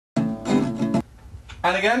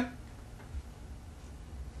And again.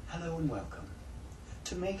 Hello and welcome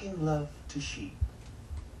to Making Love to Sheep.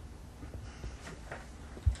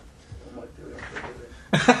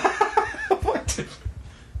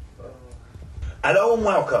 Hello and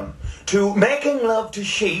welcome to Making Love to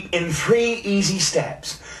Sheep in 3 easy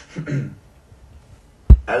steps.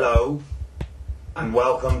 Hello and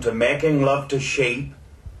welcome to Making Love to Sheep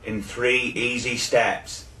in 3 easy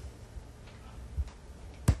steps.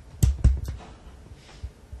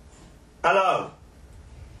 Hello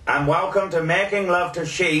and welcome to Making Love to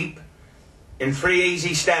Sheep in 3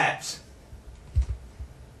 easy steps.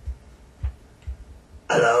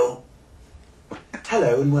 Hello.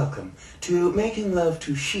 Hello and welcome to Making Love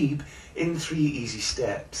to Sheep in 3 easy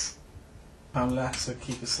steps. Unless I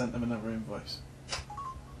keep sent them another invoice.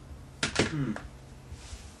 Don't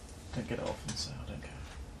get it often, so I don't care.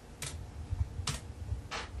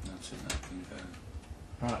 That's it, that can go.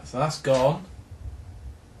 Right, so that's gone.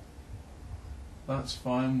 That's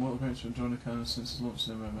fine. What we're going to join the channel since it's launched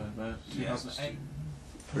in November 2008.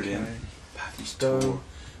 Brilliant. Okay. Package So, tour.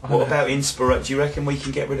 What about Inspira? Do you reckon we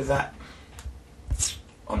can get rid of that?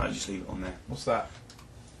 Oh no, just leave it on there. What's that?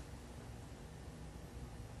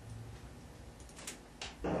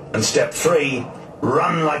 And step 3,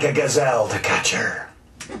 run like a gazelle to catch her.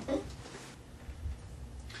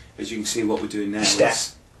 As you can see, what we're doing now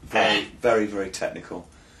is very, very, very technical.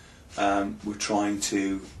 We're trying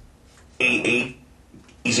to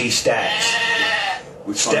easy steps.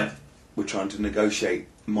 We're trying to negotiate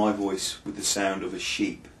my voice with the sound of a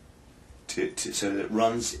sheep, so that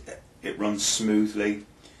it runs smoothly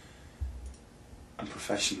and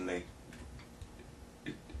professionally.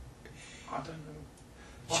 I don't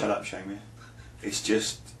know. Shut up, Shamia. It's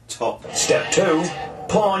just top. Step 2,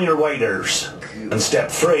 pull on your waders. And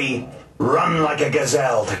step 3, run like a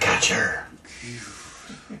gazelle to catch her.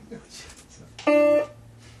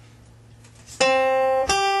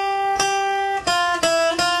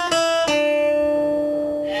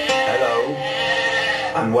 Hello,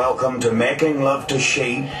 and welcome to Making Love to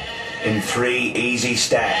Sheep in 3 easy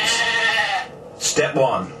steps. Step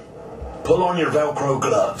 1, pull on your Velcro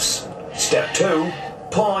gloves. Step 2,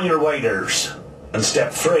 pull on your waders. And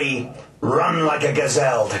step 3, run like a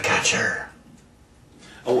gazelle to catch her.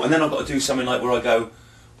 Oh, and then I've got to do something like where I go,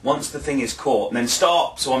 once the thing is caught, and then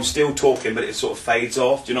stop, so I'm still talking, but it sort of fades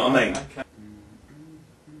off. Do you know what I mean? Okay.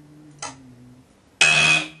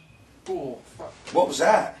 Oh, fuck. What was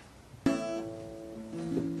that?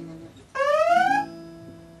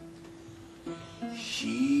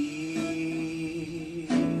 She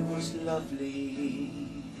was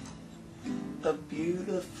lovely, a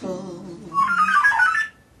beautiful,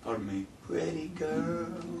 pardon me, pretty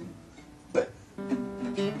girl. But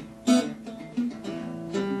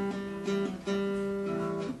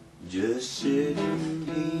just sitting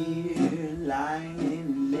here, lying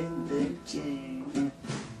in leather chair,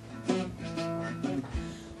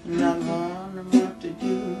 not wondering what to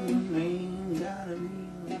do. Ain't got a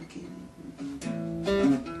real kid,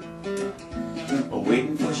 or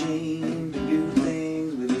waiting for Shane to do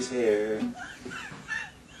things with his hair.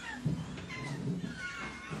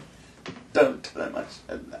 Don't tell him I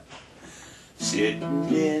said that. Sitting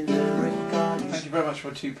in the record. Thank you very much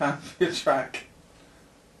for £2 for your track.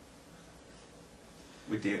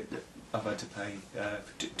 We did. I've had to pay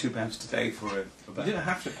 £2 today for it. You didn't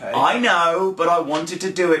have to pay. I know, but I wanted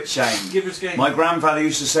to do it, Shane. Givers Game. My grandfather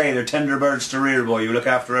used to say they're tender birds to rear, boy. You look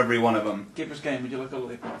after every one of them. Givers Game, would you like a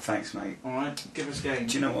lollipop? Thanks, mate. Alright, Givers Game.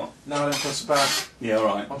 Do you know what? No, I don't trust the bag. Yeah,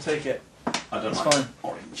 alright. I'll take it. I don't It's like fine.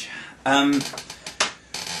 orange.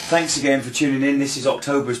 Thanks again for tuning in. This is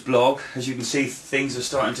October's blog. As you can see, things are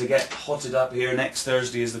starting to get hotted up here. Next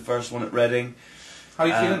Thursday is the first one at Reading. How are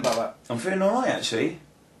you feeling about that? I'm feeling alright, actually.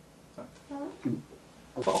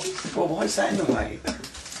 Well, why is that in the way?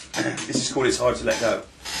 This is called It's Hard to Let Go.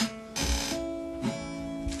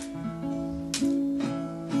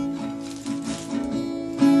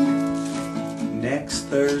 Next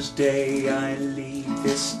Thursday I leave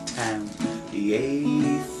this town. The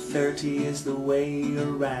 8:30 is the way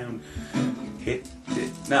around. Hit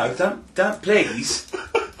it. No, don't please.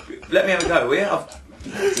 Let me have a go, will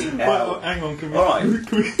you? Well, hang on, can we... Alright.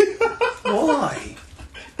 Why?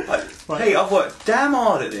 Hey, I've worked damn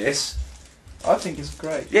hard at this. I think it's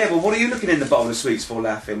great. Yeah, well, what are you looking in the bowl of sweets for,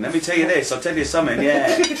 laughing? Let me tell you this. I'll tell you something.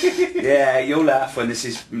 Yeah, yeah, you'll laugh when this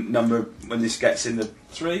is when this gets in the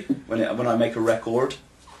 3. when I make a record.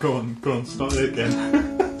 Go on, start it again.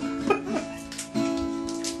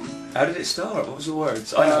 How did it start? What was the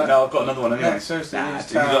words? I don't know. I've got another one anyway. Next Thursday Nah,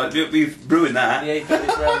 is we've ruined that. The 8th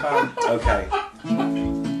is round bound. Okay.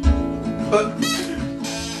 But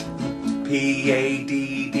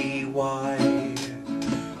P-A-D-D-Y.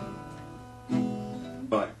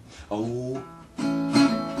 Right. Oh.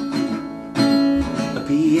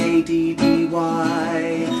 P-A-D-D-Y,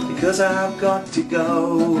 because I've got to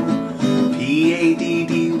go.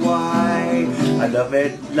 P-A-D-D-Y, I love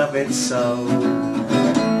it so.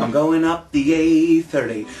 I'm going up the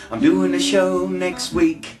A30, I'm doing a show next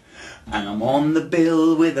week, and I'm on the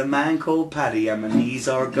bill with a man called Paddy, and my knees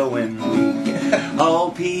are going weak.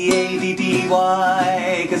 Oh, P-A-D-D-Y,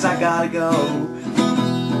 cause I gotta go.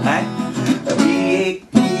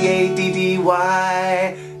 P-A-D-D-Y,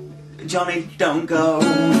 Johnny, don't go.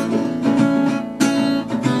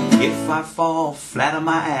 If I fall flat on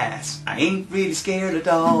my ass, I ain't really scared at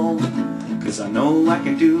all, cause I know I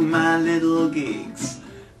can do my little gigs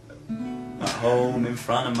at home in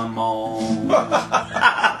front of my mom.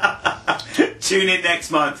 Tune in next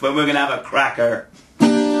month when we're gonna have a cracker.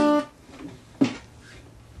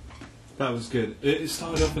 That was good. It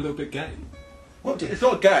started off a little bit gay. What? It's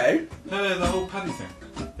not gay. No, the whole Paddy thing.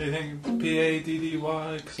 They think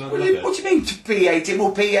P-A-D-D-Y, because I love What it. do you mean P-A-D?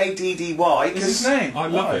 Well, P-A-D-D-Y. It's his name. I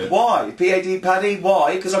love it. Why? P-A-D Paddy?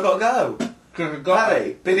 Why? Because I gotta go.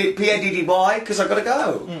 Paddy. P-A-D-D-Y? Because I gotta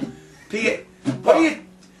go. What are you?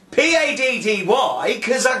 P-A-D-D-Y?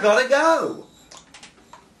 Because I gotta go.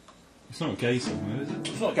 It's not a gay song, is it?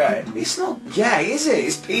 It's not gay. It's not gay, is it?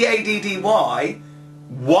 It's P-A-D-D-Y.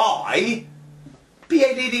 Why?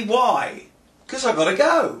 P-A-D-D-Y. Because I gotta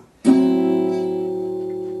go.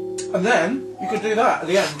 And then you could do that at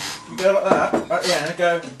the end. You go like that at the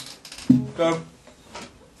end. Go.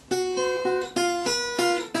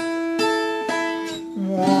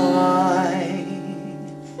 Why?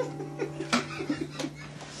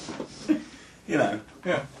 You know.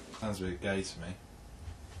 Yeah. Sounds a bit gay to me.